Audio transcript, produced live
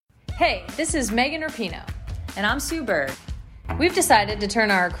Hey, this is Megan Rapinoe. And I'm Sue Bird. We've decided to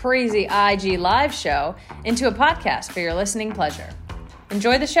turn our crazy IG live show into a podcast for your listening pleasure.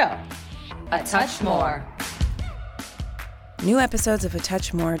 Enjoy the show. A Touch More. New episodes of A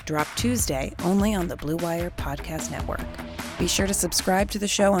Touch More drop Tuesday only on the Blue Wire Podcast Network. Be sure to subscribe to the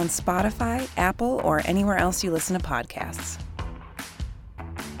show on Spotify, Apple, or anywhere else you listen to podcasts.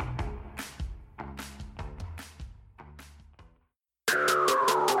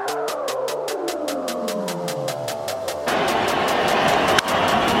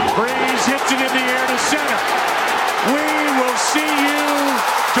 Breeze hits it in the air to center. We will see you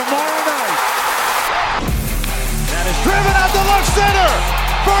tomorrow night. That is driven out to left center.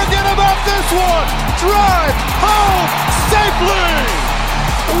 Forget about this one. Drive home safely.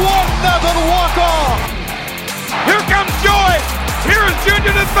 1-0 walk-off. Here comes Joy. Here is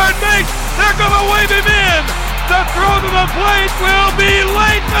Junior to third base. They're going to wave him in. The throw to the plate will be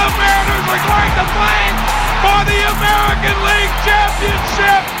late. The Mariners are going to play for the American League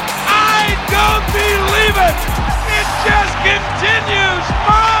Championship. I don't believe it. It just continues.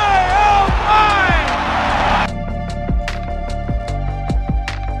 My, oh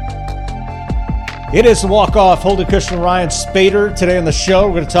my. It is the walk-off Holden and Ryan Spaeder. Today on the show,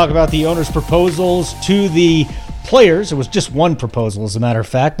 we're going to talk about the owner's proposals to the players. It was just one proposal, as a matter of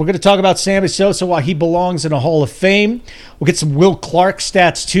fact. We're going to talk about Sammy Sosa, why he belongs in a Hall of Fame. We'll get some Will Clark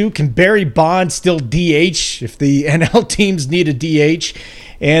stats, too. Can Barry Bonds still DH if the NL teams need a DH?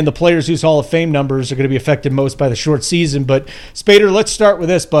 And the players whose Hall of Fame numbers are going to be affected most by the short season. But, Spaeder, let's start with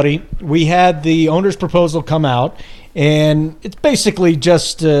this, buddy. We had the owner's proposal come out, and it's basically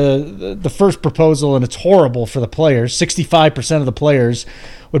just the first proposal, and it's horrible for the players. 65% of the players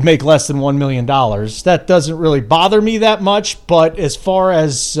would make less than $1 million. That doesn't really bother me that much, but as far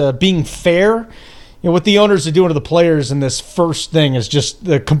as being fair, what the owners are doing to the players in this first thing is just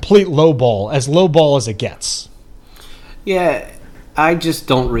the complete lowball as it gets. Yeah, I just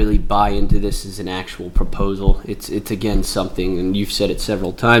don't really buy into this as an actual proposal. It's again something, and you've said it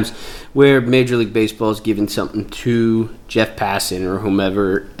several times, where Major League Baseball is giving something to Jeff Passan or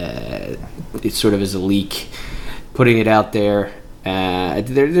whomever. It's sort of as a leak, putting it out there.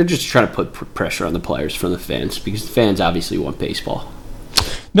 They're just trying to put pressure on the players from the fans, because the fans obviously want baseball.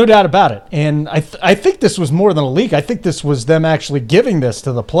 No doubt about it. And I think this was more than a leak. I think this was them actually giving this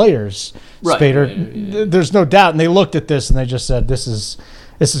to the players, right, Spaeder. Right. There's no doubt. And they looked at this and they just said, this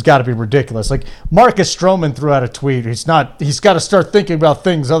has got to be ridiculous. Like Marcus Stroman threw out a tweet. He's got to start thinking about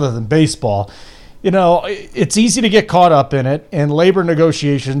things other than baseball. It's easy to get caught up in it, and labor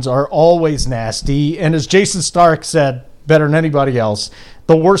negotiations are always nasty. And as Jason Stark said better than anybody else,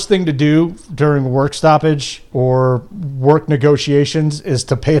 the worst thing to do during work stoppage or work negotiations is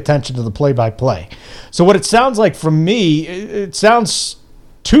to pay attention to the play-by-play. So what it sounds like from me, it sounds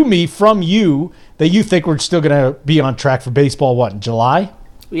to me from you that you think we're still going to be on track for baseball, in July?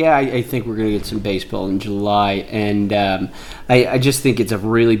 Yeah, I think we're going to get some baseball in July, and I just think it's a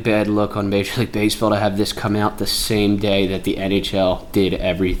really bad look on Major League Baseball to have this come out the same day that the NHL did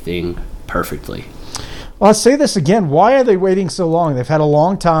everything perfectly. Well, I'll say this again. Why are they waiting so long? They've had a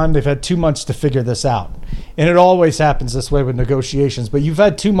long time. They've had 2 months to figure this out. And it always happens this way with negotiations. But you've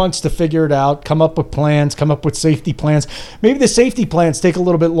had 2 months to figure it out, come up with plans, come up with safety plans. Maybe the safety plans take a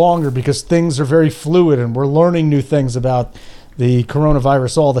little bit longer because things are very fluid and we're learning new things about the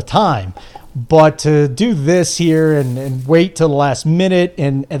coronavirus all the time. But to do this here and wait till the last minute,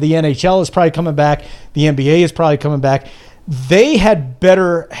 and the NHL is probably coming back, the NBA is probably coming back, they had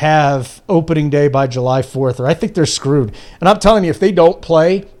better have opening day by July 4th, or I think they're screwed. And I'm telling you, if they don't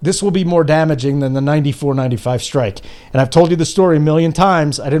play, this will be more damaging than the 94-95 strike. And I've told you the story a million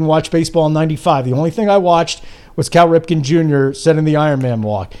times. I didn't watch baseball in 95. The only thing I watched was Cal Ripken Jr. setting the Ironman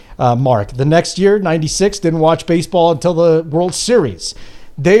mark. The next year, 96, didn't watch baseball until the World Series.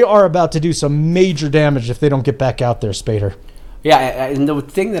 They are about to do some major damage if they don't get back out there, Spaeder. Yeah, and the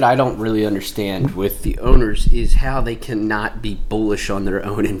thing that I don't really understand with the owners is how they cannot be bullish on their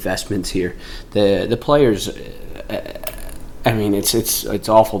own investments here. The players, I mean, it's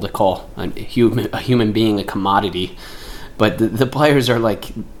awful to call a human being a commodity, but the players are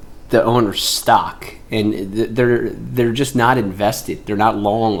like the owner's stock, and they're just not invested. They're not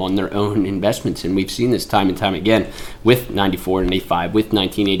long on their own investments, and we've seen this time and time again with 94 and 85, with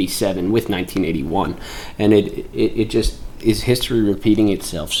 1987, with 1981, and it just is history repeating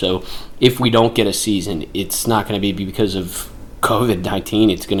itself. So if we don't get a season, it's not going to be because of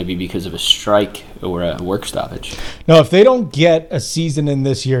COVID-19. It's going to be because of a strike or a work stoppage. No, if they don't get a season in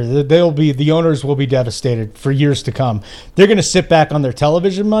this year, the owners will be devastated for years to come. They're going to sit back on their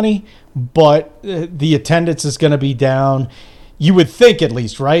television money, but the attendance is going to be down. You would think at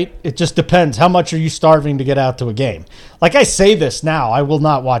least, right? It just depends. How much are you starving to get out to a game? Like I say this now, I will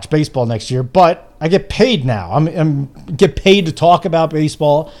not watch baseball next year, but I get paid now. I'm get paid to talk about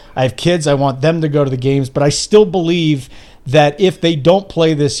baseball. I have kids. I want them to go to the games, but I still believe that if they don't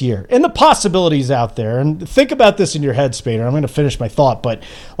play this year, and the possibilities out there, and think about this in your head, Spaeder. I'm going to finish my thought, but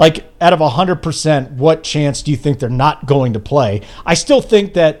like out of 100%, what chance do you think they're not going to play? I still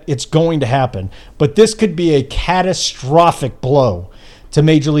think that it's going to happen, but this could be a catastrophic blow to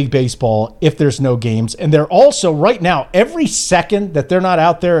Major League Baseball if there's no games. And they're also, right now, every second that they're not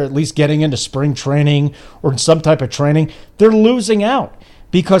out there at least getting into spring training or some type of training, they're losing out.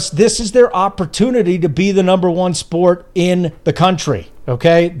 Because this is their opportunity to be the number one sport in the country,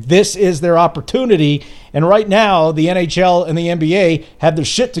 okay? This is their opportunity, and right now, the NHL and the NBA have their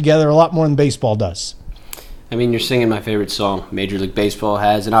shit together a lot more than baseball does. I mean, you're singing my favorite song. Major League Baseball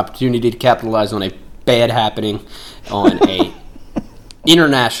has an opportunity to capitalize on a bad happening, on a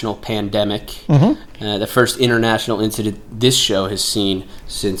international pandemic. The first international incident this show has seen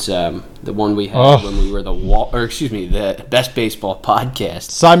since the one we had when we were the Best Baseball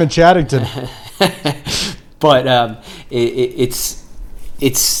Podcast. Simon Chattington. But it's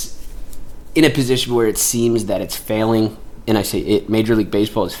in a position where it seems that it's failing, and I say Major League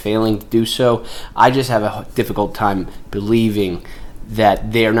Baseball is failing to do so. I just have a difficult time believing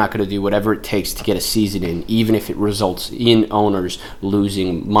that they're not going to do whatever it takes to get a season in, even if it results in owners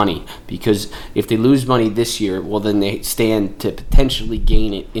losing money. Because if they lose money this year, well, then they stand to potentially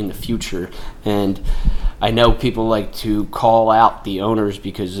gain it in the future. And I know people like to call out the owners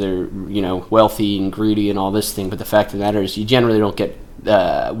because they're, wealthy and greedy and all this thing, but the fact of the matter is you generally don't get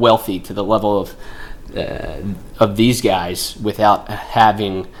wealthy to the level of these guys without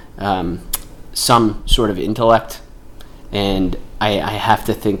having some sort of intellect. And I have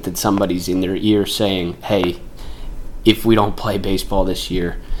to think that somebody's in their ear saying, hey, if we don't play baseball this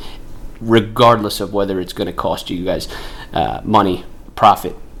year, regardless of whether it's going to cost you guys money,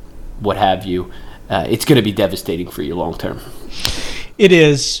 profit, what have you, it's going to be devastating for you long term. It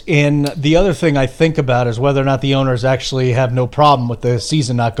is. And the other thing I think about is whether or not the owners actually have no problem with the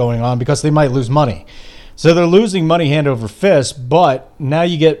season not going on, because they might lose money. So they're losing money hand over fist, but now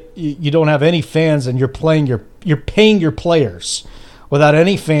you don't have any fans, and you're paying your players without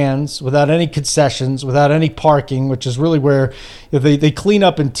any fans, without any concessions, without any parking, which is really where they clean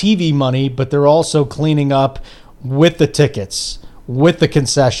up in TV money, but they're also cleaning up with the tickets, with the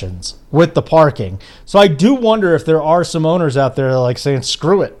concessions, with the parking. So I do wonder if there are some owners out there like saying,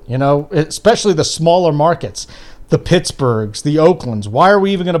 screw it, especially the smaller markets. The Pittsburghs, the Oaklands. Why are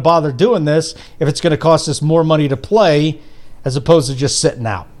we even going to bother doing this if it's going to cost us more money to play as opposed to just sitting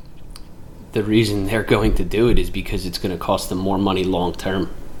out? The reason they're going to do it is because it's going to cost them more money long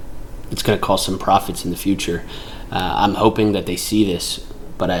term. It's going to cost them profits in the future. I'm hoping that they see this,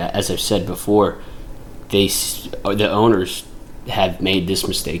 but as I've said before, the owners have made this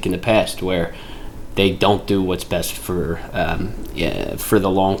mistake in the past where they don't do what's best for the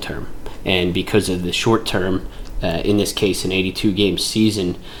long term, and because of the short term. In this case, an 82-game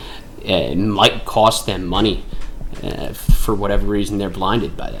season, it might cost them money. For whatever reason, they're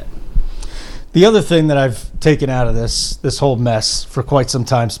blinded by that. The other thing that I've taken out of this whole mess for quite some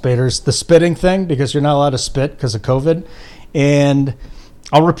time, Spaeder, is the spitting thing, because you're not allowed to spit because of COVID. And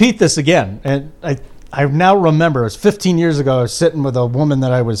I'll repeat this again. And I now remember, it was 15 years ago, I was sitting with a woman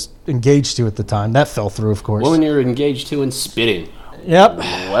that I was engaged to at the time. That fell through, of course. Woman you're engaged to and spitting. Yep.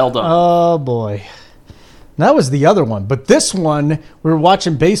 Well done. Oh, boy. That was the other one. But this one, we were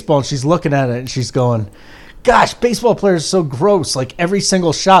watching baseball, and she's looking at it, and she's going, gosh, baseball players are so gross. Like, every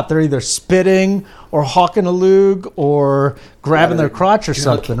single shot, they're either spitting or hawking a lug or grabbing their crotch or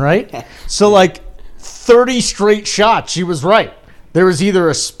something, right? So, like, 30 straight shots, she was right. There was either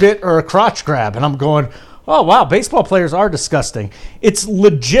a spit or a crotch grab. And I'm going, oh, wow, baseball players are disgusting. It's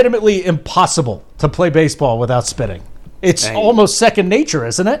legitimately impossible to play baseball without spitting. It's almost second nature,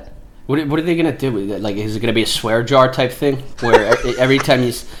 isn't it? What are they gonna do? Like, is it gonna be a swear jar type thing where every time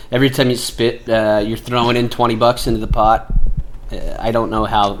you spit, you're throwing in $20 into the pot? I don't know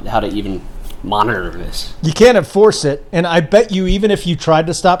how to even monitor this. You can't enforce it, and I bet you even if you tried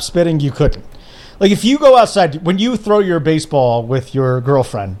to stop spitting, you couldn't. Like, if you go outside, when you throw your baseball with your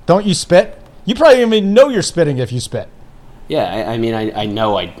girlfriend, don't you spit? You probably don't even know you're spitting if you spit. Yeah, I mean, I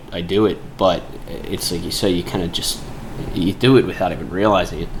know I do it, but it's like you say, you kind of just you do it without even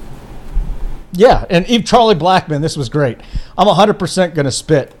realizing it. Yeah, and even Charlie Blackmon, this was great. I'm 100% going to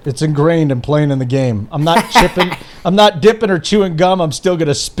spit. It's ingrained in playing in the game. I'm not chipping. I'm not dipping or chewing gum. I'm still going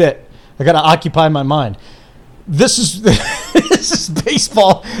to spit. I got to occupy my mind. this is this is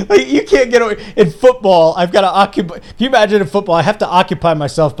baseball. Like, you can't get away. In football, I've got to occupy. Can you imagine in football? I have to occupy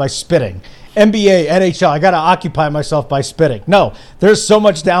myself by spitting. NBA, NHL, I got to occupy myself by spitting. No, there's so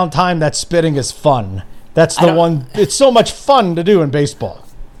much downtime that spitting is fun. That's the one. It's so much fun to do in baseball.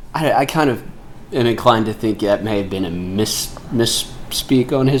 I kind of am inclined to think that may have been a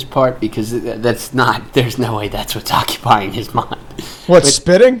misspeak on his part, because that's not. There's no way that's what's occupying his mind. What,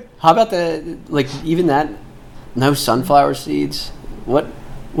 spitting? How about even that? No sunflower seeds. What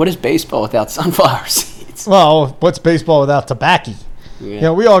is baseball without sunflower seeds? Well, what's baseball without tobacco?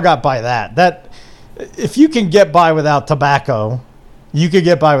 Yeah. We all got by that. That if you can get by without tobacco, you could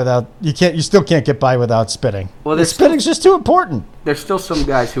get by without. You can't. You still can't get by without spitting. Well, spitting's just too important. There's still some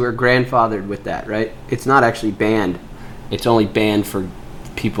guys who are grandfathered with that, right? It's not actually banned. It's only banned for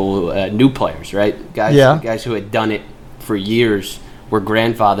people, new players, right? Guys who had done it for years were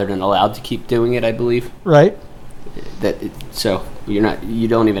grandfathered and allowed to keep doing it, I believe. Right. So you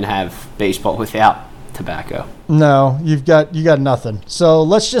don't even have baseball without tobacco. No, you got nothing. So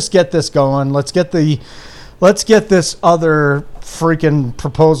let's just get this going. Let's get this other freaking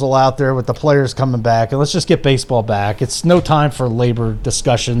proposal out there with the players coming back, and let's just get baseball back. It's no time for labor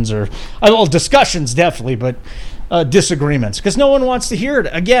discussions discussions definitely, but disagreements, because no one wants to hear it.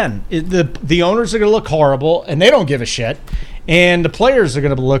 Again, the owners are going to look horrible, and they don't give a shit, and the players are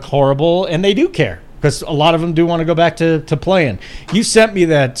going to look horrible, and they do care, because a lot of them do want to go back to playing. You sent me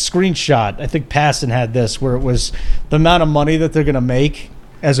that screenshot. I think Passon had this, where it was the amount of money that they're going to make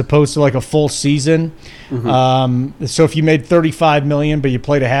as opposed to like a full season. Mm-hmm. So if you made $35 million, but you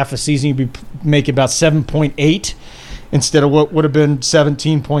played a half a season, you'd be making about 7.8 instead of what would have been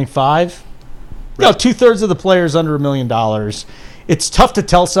 17.5. Right. No, 2/3 of the players under $1 million. It's tough to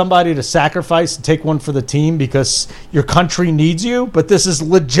tell somebody to sacrifice and take one for the team because your country needs you, but this is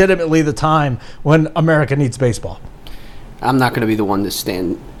legitimately the time when America needs baseball. I'm not going to be the one to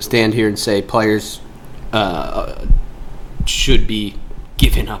stand here and say players should be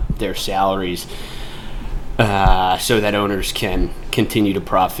giving up their salaries so that owners can continue to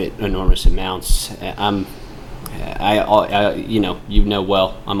profit enormous amounts. Well,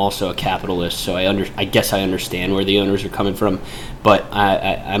 I'm also a capitalist, so I guess I understand where the owners are coming from, but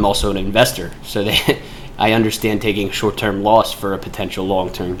I'm also an investor, so I understand taking short-term loss for a potential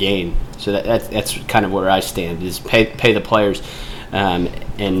long-term gain. So that's kind of where I stand, is pay the players,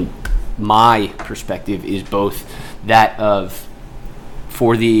 and my perspective is both that of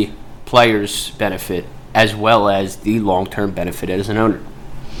for the players' benefit as well as the long-term benefit as an owner.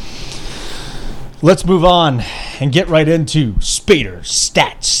 Let's move on and get right into Spaeder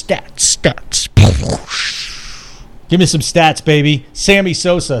stats. Give me some stats, baby. Sammy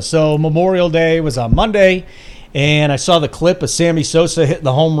Sosa. So Memorial Day was on Monday, and I saw the clip of Sammy Sosa hitting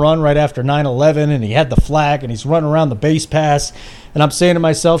the home run right after 9/11, and he had the flag, and he's running around the base pass. And I'm saying to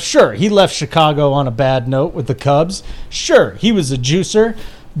myself, sure, he left Chicago on a bad note with the Cubs. Sure, he was a juicer.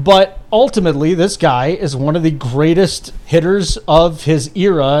 But ultimately, this guy is one of the greatest hitters of his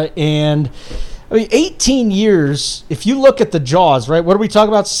era, and 18 years, if you look at the Jaws, right? What are we talking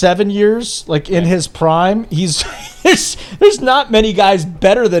about? 7 years? Like in his prime? There's not many guys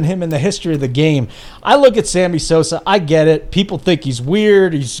better than him in the history of the game. I look at Sammy Sosa. I get it. People think he's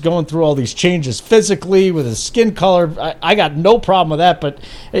weird. He's going through all these changes physically with his skin color. I got no problem with that, but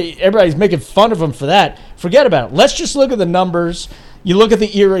everybody's making fun of him for that. Forget about it. Let's just look at the numbers. You look at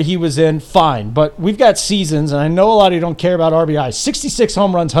the era he was in, fine. But we've got seasons, and I know a lot of you don't care about RBI. 66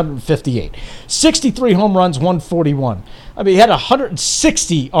 home runs, 158. 63 home runs, 141. I mean, he had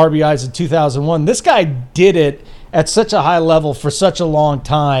 160 RBIs in 2001. This guy did it at such a high level for such a long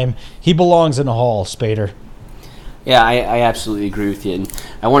time. He belongs in the Hall, Spaeder. Yeah, I absolutely agree with you. And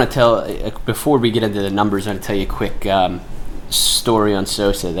I want to tell, before we get into the numbers, I want to tell you a quick story on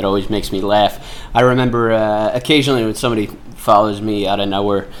Sosa that always makes me laugh. I remember occasionally when somebody follows me out of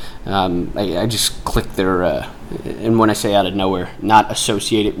nowhere, I just click their, and when I say out of nowhere, not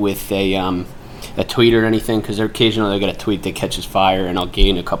associated with a tweet or anything, because occasionally they get a tweet that catches fire and I'll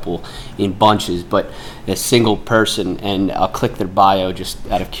gain a couple in bunches, but a single person, and I'll click their bio just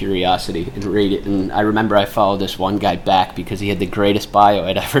out of curiosity and read it. And I remember I followed this one guy back because he had the greatest bio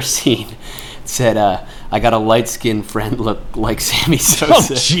I'd ever seen. It said, I got a light-skinned friend look like Sammy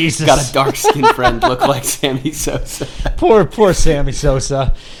Sosa. Oh, Jesus. Got a dark-skinned friend look like Sammy Sosa. Poor Sammy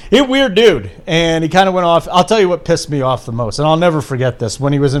Sosa. He's a weird dude, and he kind of went off. I'll tell you what pissed me off the most, and I'll never forget this.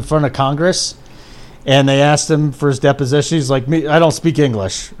 When he was in front of Congress, and they asked him for his deposition, he's like, "Me, I don't speak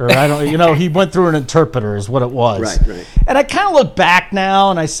English," or I don't. He went through an interpreter, is what it was. Right. And I kind of look back now,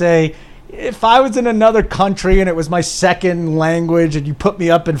 and I say, if I was in another country and it was my second language and you put me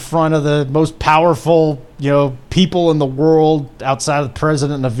up in front of the most powerful, people in the world outside of the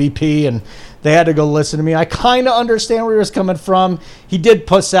president and the VP, and they had to go listen to me, I kind of understand where he was coming from. He did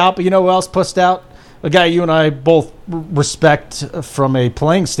puss out, but you know who else pussed out? A guy you and I both respect from a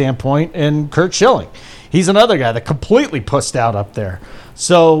playing standpoint, and Curt Schilling. He's another guy that completely pussed out up there.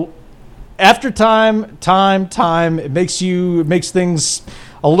 So after time, it makes things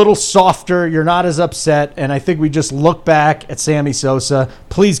a little softer. You're not as upset, and I think we just look back at Sammy Sosa.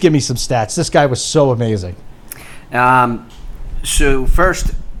 Please give me some stats. This guy was so amazing. So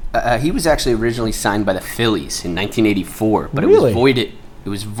first, he was actually originally signed by the Phillies in 1984, but Really? it was voided. It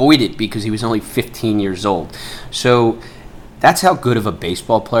was voided because he was only 15 years old. So that's how good of a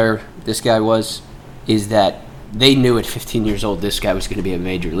baseball player this guy was, is that they knew at 15 years old this guy was going to be a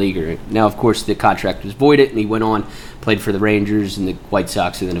major leaguer. Now, of course, the contract was voided, and he went on, played for the Rangers and the White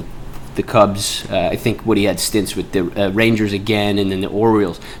Sox and then the Cubs. I think Woody had stints with the Rangers again and then the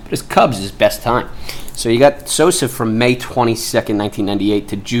Orioles. But his Cubs is his best time. So you got Sosa from May 22nd, 1998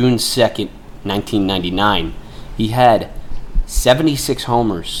 to June 2nd, 1999. He had 76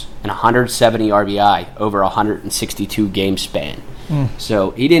 homers and 170 RBI over a 162 game span.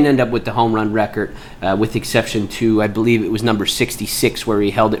 So he didn't end up with the home run record, with exception to, I believe it was number 66, where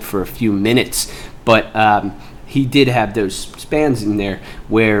he held it for a few minutes. But he did have those spans in there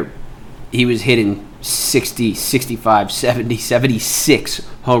where he was hitting 60, 65, 70, 76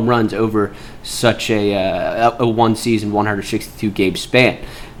 home runs over such a one season, 162 game span.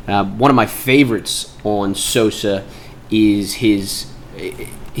 One of my favorites on Sosa is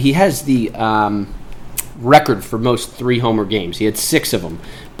he has the record for most 3-homer games. He had 6 of them.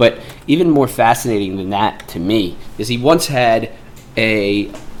 But even more fascinating than that to me is he once had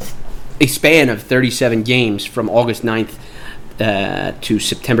a span of 37 games from August 9th to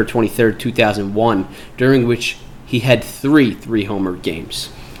September 23rd, 2001, during which he had 3 3-homer games.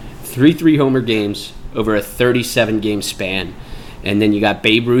 3 3-homer games over a 37-game span. And then you got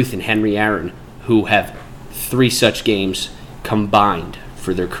Babe Ruth and Henry Aaron, who have 3 such games combined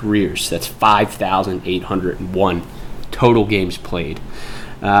for their careers. That's 5,801 total games played.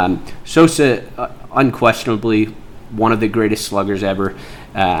 Sosa, unquestionably one of the greatest sluggers ever.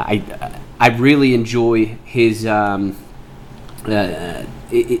 I really enjoy his. You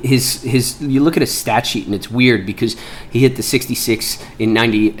look at his stat sheet and it's weird because he hit the 66 in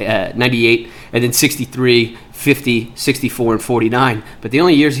 98 and then 63, 50, 64, and 49. But the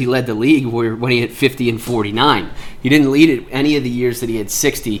only years he led the league were when he hit 50 and 49. He didn't lead it any of the years that he had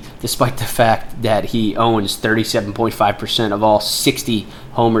 60, despite the fact that he owns 37.5% of all 60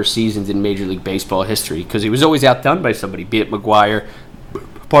 homer seasons in Major League Baseball history, because he was always outdone by somebody, be it McGuire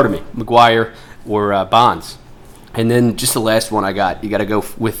or Bonds. And then just the last one I got, you got to go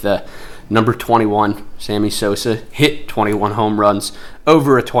with number 21, Sammy Sosa, hit 21 home runs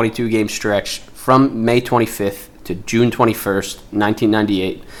over a 22-game stretch from May 25th to June 21st,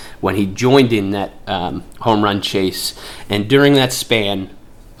 1998, when he joined in that home run chase. And during that span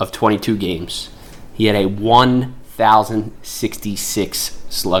of 22 games, he had a 1,066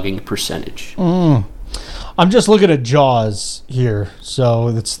 slugging percentage. I'm just looking at Jaws here, so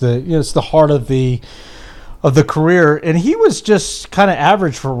it's the heart of the career, and he was just kind of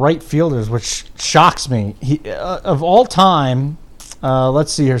average for right fielders, which shocks me. He of all time.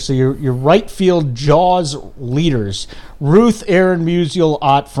 Let's see here. So your right field Jaws leaders: Ruth, Aaron Musial,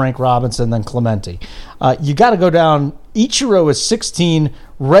 Ott, Frank Robinson, then Clemente. You got to go down. Ichiro is 16,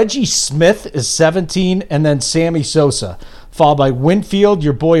 Reggie Smith is 17, and then Sammy Sosa, followed by Winfield,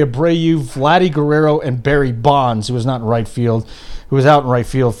 your boy Abreu, Vladdy Guerrero, and Barry Bonds, who was not in right field, who was out in right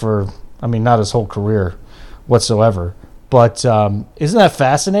field for, not his whole career whatsoever. But isn't that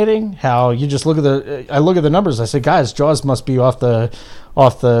fascinating? How you just look at the numbers. I say, guys, Jaws must be off the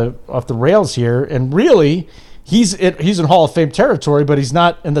rails here. And really, he's in Hall of Fame territory, but he's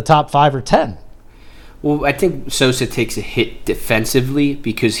not in the top 5 or 10. Well, I think Sosa takes a hit defensively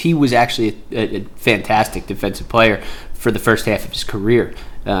because he was actually a fantastic defensive player for the first half of his career.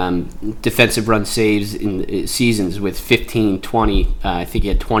 Defensive run saves in seasons with 15, 20. I think he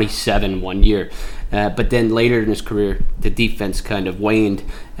had 27 one year. But then later in his career, the defense kind of waned,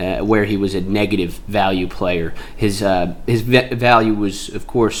 where he was a negative value player. His value was, of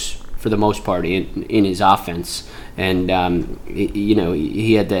course, for the most part, in his offense. And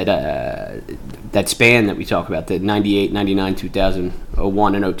he had that span that we talk about, the 98, 99,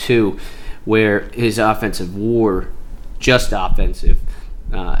 2001, and 02, where his offensive WAR, just offensive,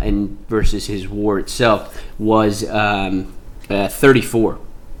 and versus his WAR itself was 34.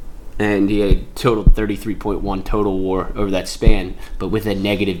 and he had total 33.1 total WAR over that span, but with a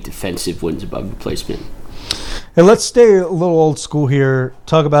negative defensive wins above replacement. Hey, let's stay a little old school here.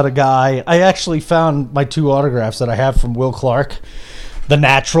 Talk about a guy. I actually found my 2 autographs that I have from Will Clark. The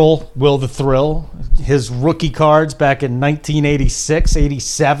Natural, Will the Thrill. His rookie cards back in 1986,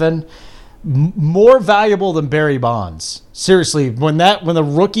 87. More valuable than Barry Bonds. Seriously, when the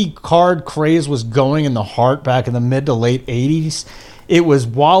rookie card craze was going in the heart back in the mid to late 80s, it was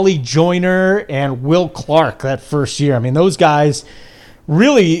Wally Joyner and Will Clark that first year. I mean, those guys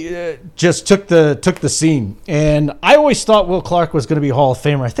really just took the scene. And I always thought Will Clark was going to be a Hall of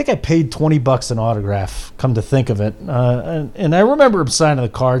Famer. I think I paid $20 an autograph, come to think of it. And I remember him signing the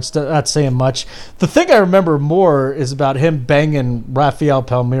cards, not saying much. The thing I remember more is about him banging Rafael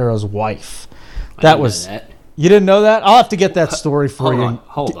Palmeiro's wife. You didn't know that? I'll have to get that story for you.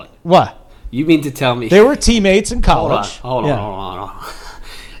 Hold on. What? You mean to tell me... They were teammates in college. Hold on.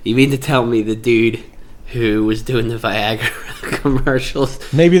 You mean to tell me the dude who was doing the Viagra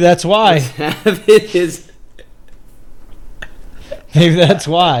commercials... Maybe that's why. Maybe that's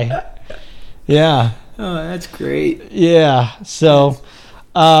why. Yeah. Oh, that's great. Yeah. So...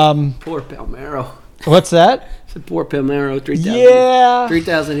 poor Palmeiro. What's that? Poor Palmeiro,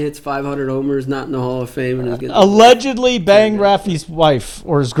 3,000 hits, 500 homers, not in the Hall of Fame. And allegedly banged Rafi's wife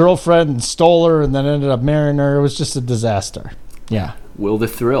or his girlfriend and stole her and then ended up marrying her. It was just a disaster. Yeah. Will the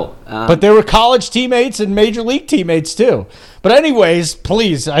Thrill. But they were college teammates and major league teammates too. But anyways,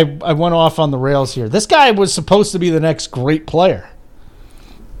 please, I went off on the rails here. This guy was supposed to be the next great player.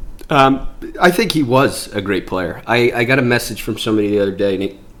 I think he was a great player. I got a message from somebody the other day and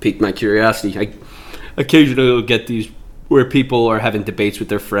it piqued my curiosity. I occasionally will get these where people are having debates with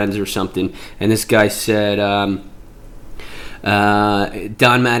their friends or something, and this guy said Don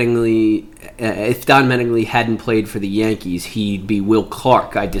Mattingly, if Don Mattingly hadn't played for the Yankees, he'd be Will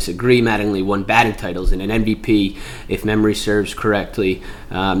Clark. I disagree. Mattingly won batting titles and an MVP, if memory serves correctly.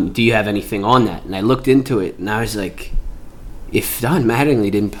 Do you have anything on that? And I looked into it, and I was like, if Don Mattingly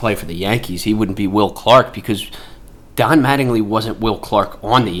didn't play for the Yankees, he wouldn't be Will Clark, because Don Mattingly wasn't Will Clark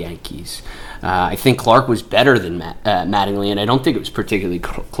on the Yankees. I think Clark was better than Mattingly, and I don't think it was particularly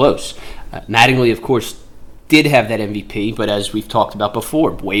close. Mattingly, of course, did have that MVP, but as we've talked about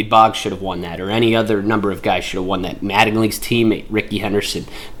before, Wade Boggs should have won that, or any other number of guys should have won that. Mattingly's teammate, Ricky Henderson,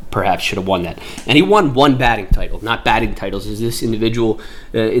 perhaps should have won that. And he won one batting title, not batting titles, as this individual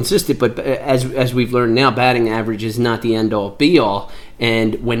insisted, but as we've learned now, batting average is not the end-all, be-all.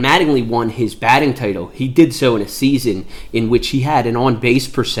 And when Mattingly won his batting title, he did so in a season in which he had an on-base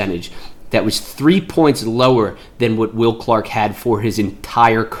percentage that was 3 points lower than what Will Clark had for his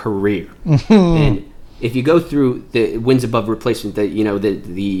entire career. And if you go through the wins above replacement, the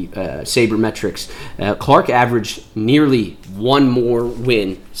sabermetrics, Clark averaged nearly one more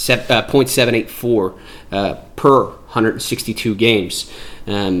win, .784 per 162 games.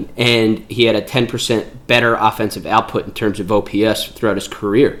 And he had a 10% better offensive output in terms of OPS throughout his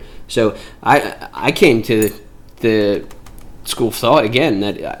career. So I came to the school of thought again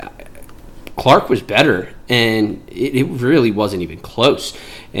that Clark was better, and it really wasn't even close.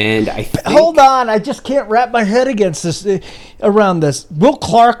 And I think, hold on, I just can't wrap my head around this. Will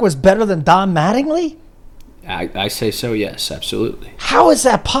Clark was better than Don Mattingly? I say so, yes, absolutely. How is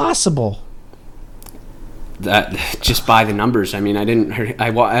that possible? That just by the numbers. I mean, I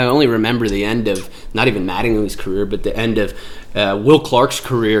only remember the end of not even Mattingly's career, but the end of Will Clark's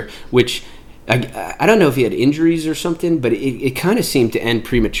career, which I don't know if he had injuries or something, but it kind of seemed to end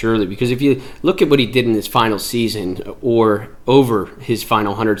prematurely, because if you look at what he did in his final season or over his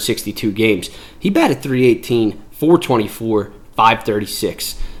final 162 games, he batted .318, .424,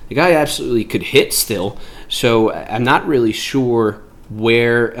 .536. The guy absolutely could hit still, so I'm not really sure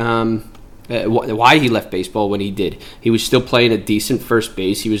why he left baseball when he did. He was still playing a decent first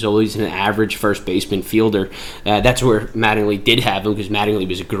base. He was always an average first baseman fielder. That's where Mattingly did have him, because Mattingly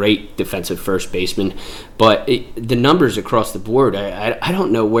was a great defensive first baseman. But the numbers across the board, I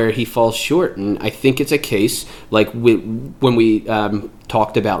don't know where he falls short. And I think it's a case like when we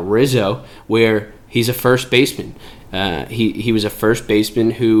talked about Rizzo, where he's a first baseman. He was a first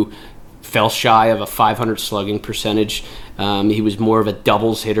baseman who fell shy of a .500 slugging percentage. He was more of a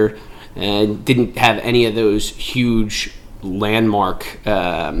doubles hitter, and didn't have any of those huge landmark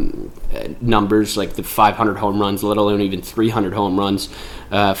numbers like the 500 home runs, let alone even 300 home runs,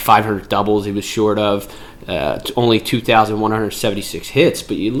 500 doubles he was short of, only 2,176 hits.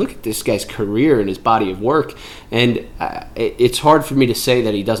 But you look at this guy's career and his body of work, and it's hard for me to say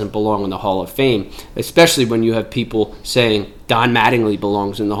that he doesn't belong in the Hall of Fame, especially when you have people saying Don Mattingly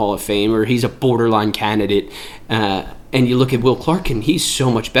belongs in the Hall of Fame, or he's a borderline candidate. And you look at Will Clark, and he's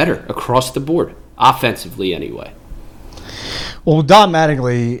so much better across the board, offensively anyway. Well, Don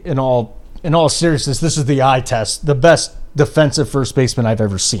Mattingly, in all seriousness, this is the eye test, the best defensive first baseman I've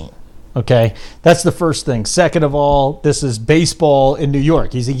ever seen. Okay, that's the first thing. Second of all, this is baseball in New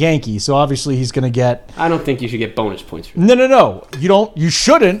York. He's a Yankee, so obviously he's going to get. I don't think you should get bonus points for that. No. You don't. You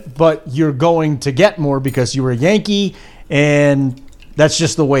shouldn't, but you're going to get more because you were a Yankee, and that's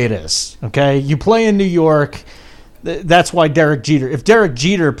just the way it is. Okay, you play in New York. That's why Derek Jeter. If Derek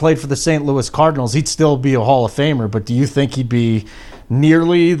Jeter played for the St. Louis Cardinals, he'd still be a Hall of Famer. But do you think he'd be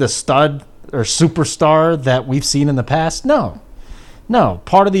nearly the stud or superstar that we've seen in the past? No.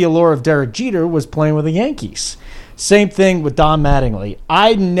 Part of the allure of Derek Jeter was playing with the Yankees. Same thing with Don Mattingly.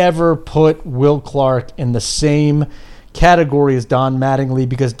 I never put Will Clark in the same category as Don Mattingly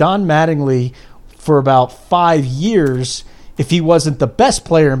because Don Mattingly, for about 5 years, if he wasn't the best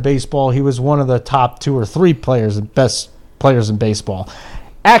player in baseball, he was one of the top 2 or 3 best players in baseball.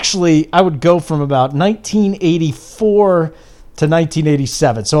 Actually, I would go from about 1984 to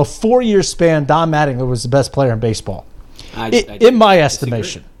 1987. So a 4-year span, Don Mattingly was the best player in baseball. In my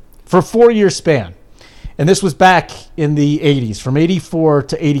estimation, for a 4-year span. And this was back in the 80s, from 84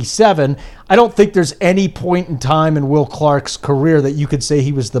 to 87. I don't think there's any point in time in Will Clark's career that you could say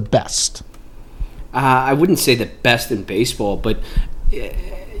he was the best. I wouldn't say the best in baseball, but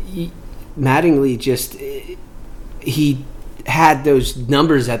Mattingly just he had those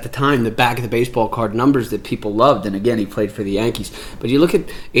numbers at the time, the back of the baseball card numbers that people loved. And again, he played for the Yankees. But you look at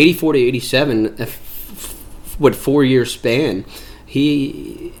 84 to 87, 4-year span,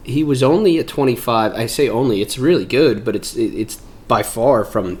 he was only a 25. I say only, it's really good, but it's by far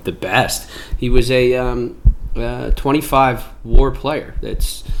from the best. He was a 25 WAR player.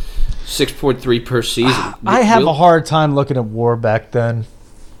 That's 6.3 per season. I have a hard time looking at WAR back then,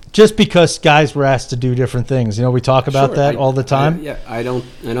 just because guys were asked to do different things. We talk about that all the time. I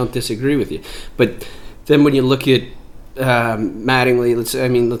don't disagree with you, but then when you look at Mattingly,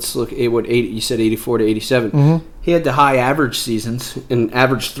 let's look at what you said, 84 to 87. Mm-hmm. He had the high average seasons and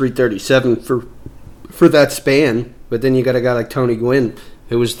averaged 337 for that span. But then you got a guy like Tony Gwynn,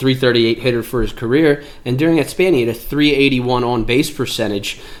 who was 338 hitter for his career, and during that span he had a 381 on base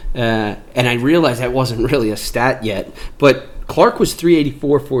percentage. And I realized that wasn't really a stat yet, but Clark was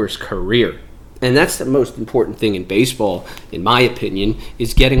 384 for his career. And that's the most important thing in baseball, in my opinion,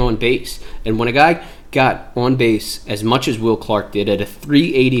 is getting on base. And when a guy got on base as much as Will Clark did at a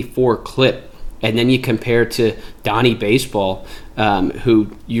 384 clip, and then you compare to Donnie Baseball, who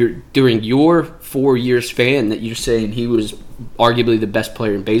during your 4-year span that you're saying he was arguably the best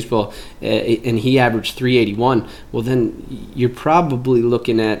player in baseball, and he averaged 381, well then you're probably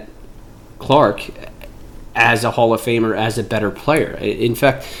looking at Clark as a Hall of Famer, as a better player. In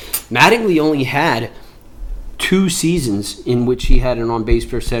fact, Mattingly only had 2 seasons in which he had an on-base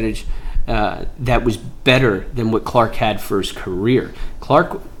percentage that was better than what Clark had for his career.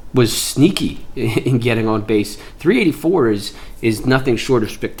 Clark was sneaky in getting on base. 384 is nothing short of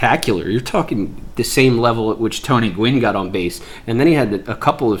spectacular. You're talking the same level at which Tony Gwynn got on base. And then he had a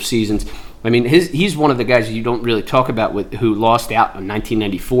couple of seasons. I mean, he's one of the guys you don't really talk about who lost out in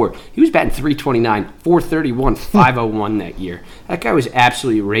 1994. He was batting 329, 431, 501 that year. That guy was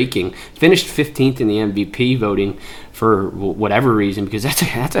absolutely raking. Finished 15th in the MVP voting for whatever reason, because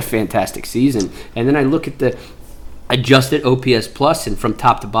that's a fantastic season. And then I look at the adjusted OPS plus, and from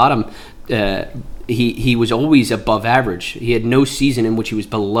top to bottom, he was always above average. He had no season in which he was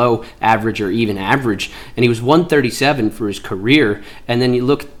below average or even average, and he was 137 for his career. And then you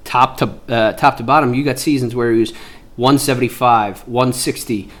look top to bottom, you got seasons where he was 175,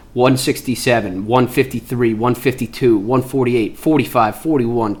 160, 167, 153, 152, 148, 45,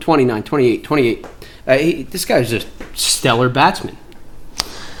 41, 29, 28, 28. This guy's a stellar batsman.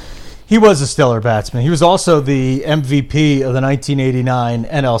 He was a stellar batsman. He was also the MVP of the 1989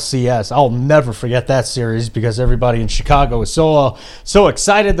 NLCS. I'll never forget that series because everybody in Chicago was so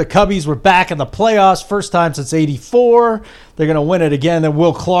excited. The Cubbies were back in the playoffs, first time since '84. They're going to win it again. Then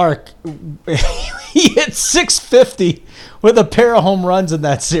Will Clark, he hit 650 with a pair of home runs in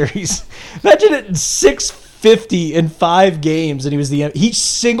that series. Imagine it, 650 in 5 games, and he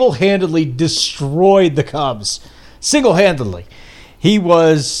single-handedly destroyed the Cubs. Single-handedly. He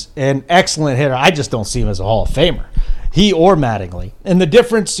was an excellent hitter. I just don't see him as a Hall of Famer. He or Mattingly. And the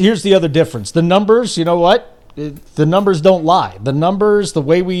difference, here's the other difference. The numbers, you know what? The numbers don't lie. The numbers, the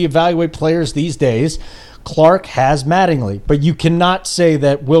way we evaluate players these days, Clark has Mattingly. But you cannot say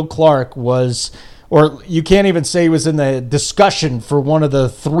that Will Clark was, or you can't even say he was in the discussion for one of the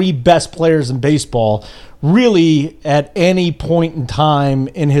 3 best players in baseball, really at any point in time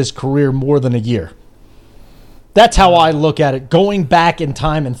in his career more than a year. That's how I look at it, going back in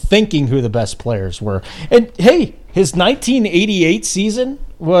time and thinking who the best players were. And, hey, his 1988 season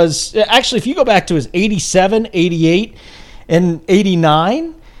was – actually, if you go back to his 87, 88, and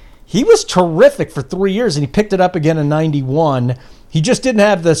 89, he was terrific for 3 years, and he picked it up again in 91. He just didn't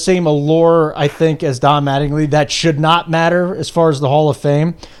have the same allure, I think, as Don Mattingly. That should not matter as far as the Hall of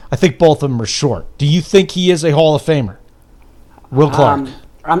Fame. I think both of them are short. Do you think he is a Hall of Famer? Will Clark.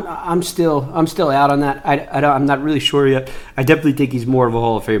 I'm still out on that. I'm not really sure yet. I definitely think he's more of a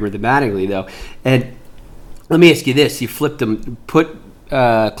Hall of Famer than Mattingly, though. And let me ask you this: you flipped him, put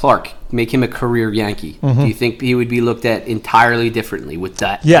Clark, make him a career Yankee. Do you think he would be looked at entirely differently with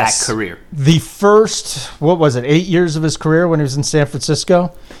that career? The first 8 years of his career when he was in San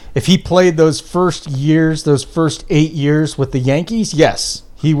Francisco, if he played those first 8 years with the Yankees, yes,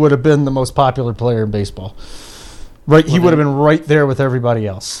 he would have been the most popular player in baseball. Right, he would have been right there with everybody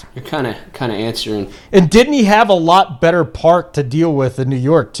else. You're kind of answering. And didn't he have a lot better park to deal with in New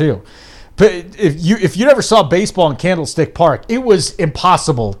York too? But if you never saw baseball in Candlestick Park, it was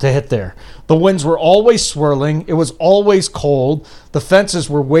impossible to hit there. The winds were always swirling. It was always cold. The fences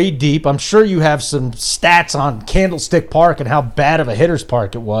were way deep. I'm sure you have some stats on Candlestick Park and how bad of a hitter's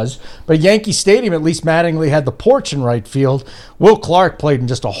park it was. But Yankee Stadium, at least Mattingly had the porch in right field. Will Clark played in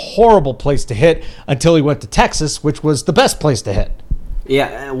just a horrible place to hit until he went to Texas, which was the best place to hit.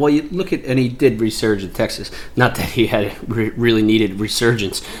 Yeah, well, you look at, and he did resurge in Texas. Not that he had really needed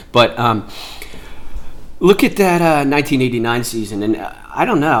resurgence, but look at that 1989 season, and I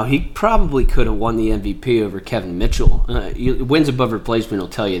don't know. He probably could have won the MVP over Kevin Mitchell. Wins above replacement will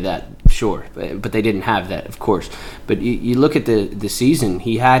tell you that, sure, but they didn't have that, of course. But you look at the season.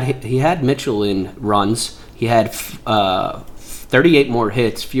 He had Mitchell in runs. He had 38 more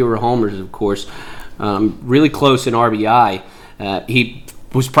hits, fewer homers, of course. Really close in RBI. He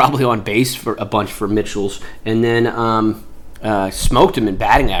was probably on base for a bunch for Mitchell's, and then smoked him in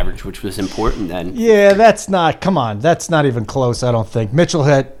batting average, which was important then. Yeah, that's not even close, I don't think. Mitchell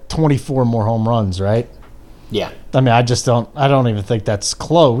had 24 more home runs, right? Yeah. I mean, I don't even think that's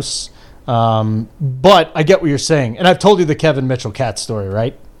close. But I get what you're saying. And I've told you the Kevin Mitchell cat story,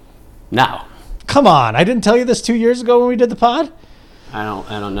 right? No. Come on, I didn't tell you this 2 years ago when we did the pod? I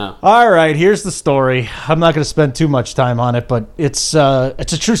don't know. All right, here's the story. I'm not going to spend too much time on it, but it's a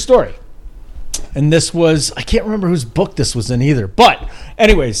true story. And this was, I can't remember whose book this was in either. But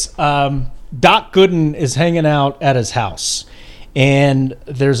anyways, Doc Gooden is hanging out at his house. And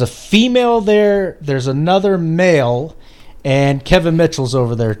there's a female there. There's another male. And Kevin Mitchell's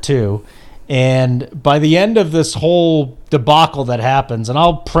over there too. And by the end of this whole debacle that happens, and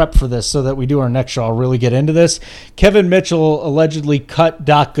I'll prep for this so that we do our next show, I'll really get into this, Kevin Mitchell allegedly cut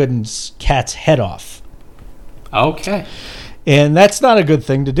Doc Gooden's cat's head off. Okay. And that's not a good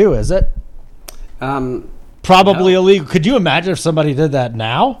thing to do, is it? Probably illegal. Could you imagine if somebody did that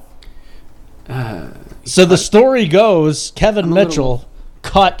now? So the story goes, Kevin Mitchell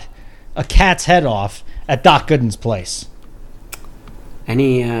cut a cat's head off at Doc Gooden's place.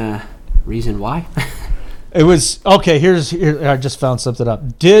 Any reason why? It was okay. Here, I just found something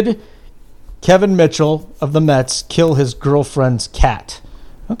up. Did Kevin Mitchell of the Mets kill his girlfriend's cat?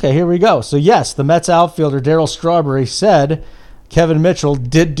 Okay, here we go. So yes, the Mets outfielder Darryl Strawberry said Kevin Mitchell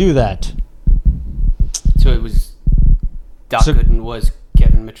did do that. So it was Doc Gooden was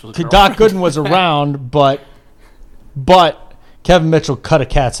Kevin Mitchell's girlfriend. Doc Gooden was around, but Kevin Mitchell cut a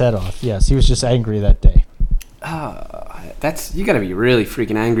cat's head off. Yes, he was just angry that day. You got to be really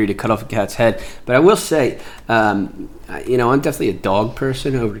freaking angry to cut off a cat's head. But I will say, I'm definitely a dog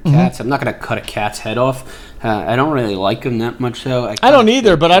person over cats. I'm not going to cut a cat's head off. I don't really like them that much, so I don't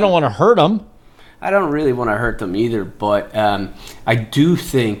either. But I don't want to hurt them. I don't really want to hurt them either. But I do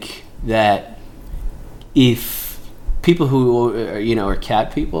think that if people who are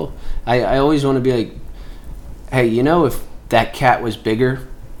cat people, I always want to be like, hey, if that cat was bigger,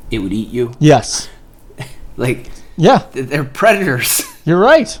 it would eat you. Yes. Yeah, they're predators. You're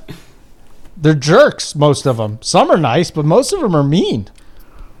right. They're jerks, most of them. Some are nice, but most of them are mean.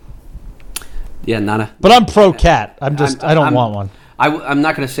 Yeah, But I'm pro cat. I don't want one. I'm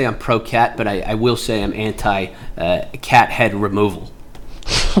not going to say I'm pro cat, but I will say I'm anti cat head removal.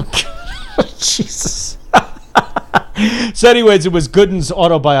 Jesus. So, anyways, it was Gooden's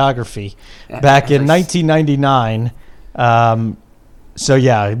autobiography back in 1999. So,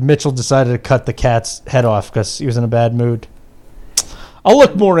 yeah, Mitchell decided to cut the cat's head off because he was in a bad mood. I'll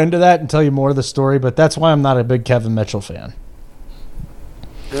look more into that and tell you more of the story, but that's why I'm not a big Kevin Mitchell fan.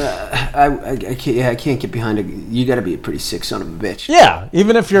 I can't get behind it. You got to be a pretty sick son of a bitch. Yeah,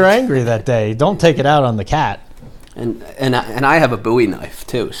 even if you're angry that day, don't take it out on the cat. And I have a Bowie knife,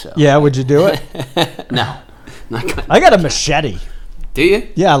 too. So yeah, would you do it? No. I got a machete. Do you?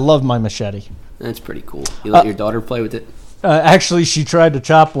 Yeah, I love my machete. That's pretty cool. You let your daughter play with it? Actually, she tried to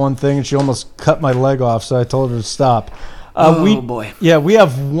chop one thing, and she almost cut my leg off, so I told her to stop. Boy. Yeah, we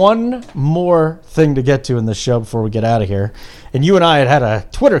have one more thing to get to in this show before we get out of here. And you and I had a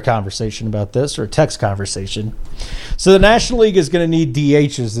Twitter conversation about this, or a text conversation. So the National League is going to need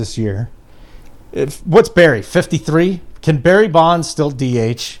DHs this year. What's Barry, 53? Can Barry Bonds still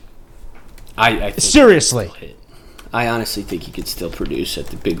DH? I think Seriously. I honestly think he could still produce at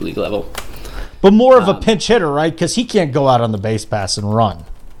the big league level. But more of a pinch hitter, right? Because he can't go out on the base pass and run.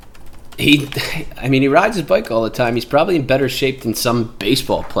 He rides his bike all the time. He's probably in better shape than some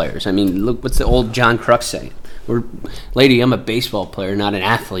baseball players. I mean, look, what's the old John Crux saying? Lady, I'm a baseball player, not an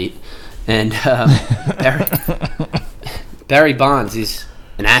athlete. And Barry Bonds is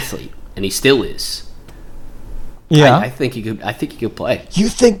an athlete, and he still is. Yeah, I think he could play. You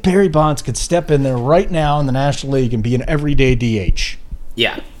think Barry Bonds could step in there right now in the National League and be an everyday DH?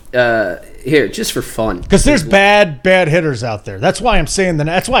 Yeah. Here, just for fun. Because there's bad hitters out there. That's why I'm saying that.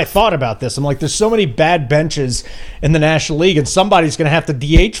 That's why I thought about this. I'm like, there's so many bad benches in the National League, and somebody's going to have to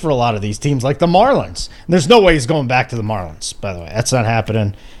DH for a lot of these teams, like the Marlins. And there's no way he's going back to the Marlins, by the way. That's not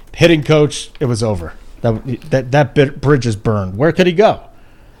happening. Hitting coach, it was over. That bridge is burned. Where could he go?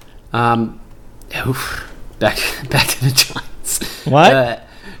 Back to the Giants. What?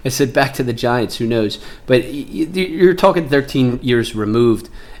 I said back to the Giants. Who knows? But you're talking 13 years removed.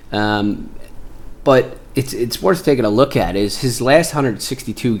 But it's worth taking a look at. Is his last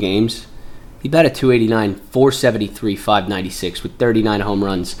 162 games, he batted .289, .473, .596 with 39 home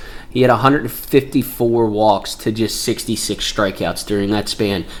runs. He had 154 walks to just 66 strikeouts during that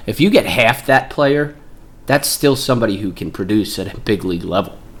span. If you get half that player, that's still somebody who can produce at a big league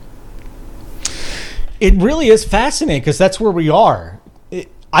level. It really is fascinating because that's where we are.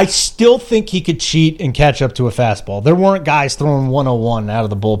 I still think he could cheat and catch up to a fastball. There weren't guys throwing 101 out of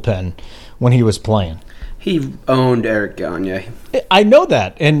the bullpen when he was playing. He owned Eric Gagne. I know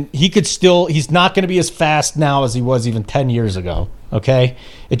that. And he's not going to be as fast now as he was even 10 years ago. Okay?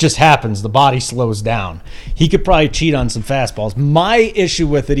 It just happens. The body slows down. He could probably cheat on some fastballs. My issue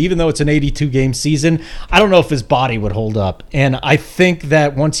with it, even though it's an 82-game season, I don't know if his body would hold up. And I think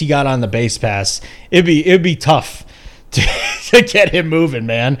that once he got on the base pass, it'd be tough to get him moving,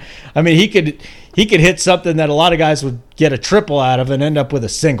 man. I mean, he could hit something that a lot of guys would get a triple out of and end up with a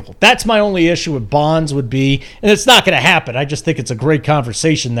single. That's my only issue with Bonds would be, and it's not going to happen. I just think it's a great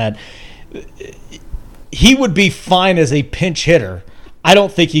conversation that he would be fine as a pinch hitter. I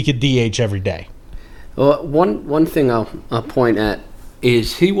don't think he could DH every day. Well, one thing I'll point at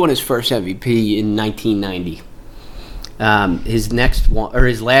is he won his first MVP in 1990.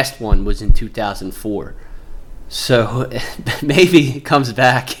 His last one was in 2004. So maybe he comes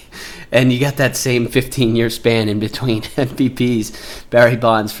back and you got that same 15-year span in between MVPs. Barry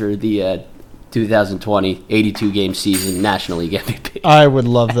Bonds for the 2020 82-game season National League MVP. I would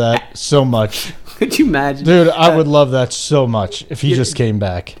love that so much. Could you imagine? Dude, I would love that so much if he just came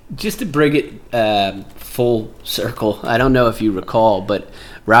back. Just to bring it full circle, I don't know if you recall, but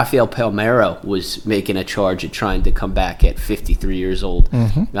Rafael Palmeiro was making a charge at trying to come back at 53 years old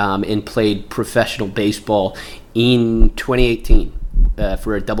and played professional baseball in 2018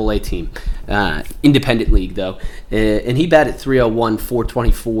 for a Double-A team. Independent league, though. And he batted .301,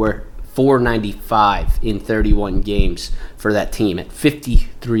 .424, .495 in 31 games for that team at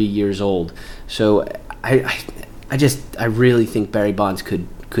 53 years old. So I really think Barry Bonds could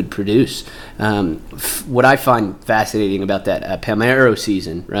produce. What I find fascinating about that Palmeiro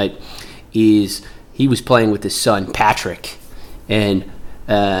season, right, is he was playing with his son Patrick, and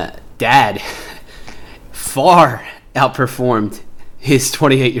Dad far outperformed his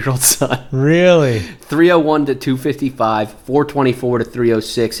 28-year-old son. Really? 301 to 255, 424 to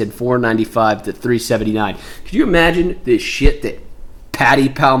 306, and 495 to 379. Could you imagine the shit that Patty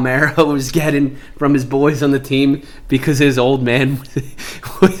Palmeiro was getting from his boys on the team because his old man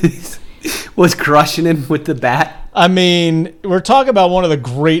was crushing him with the bat? I mean, we're talking about one of the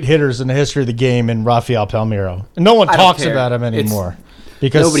great hitters in the history of the game in Rafael Palmeiro. No one talks about him anymore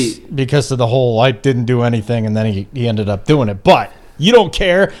because of the whole I didn't do anything and then he ended up doing it. But you don't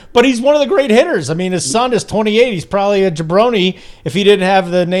care. But he's one of the great hitters. I mean, his son is 28. He's probably a jabroni. If he didn't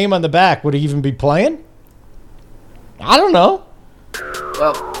have the name on the back, would he even be playing? I don't know.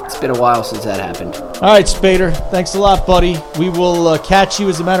 Well, it's been a while since that happened. All right, Spaeder. Thanks a lot, buddy. We will catch you.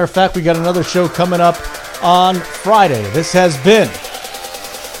 As a matter of fact, we got another show coming up on Friday. This has been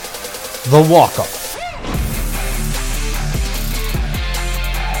The Walk-Up.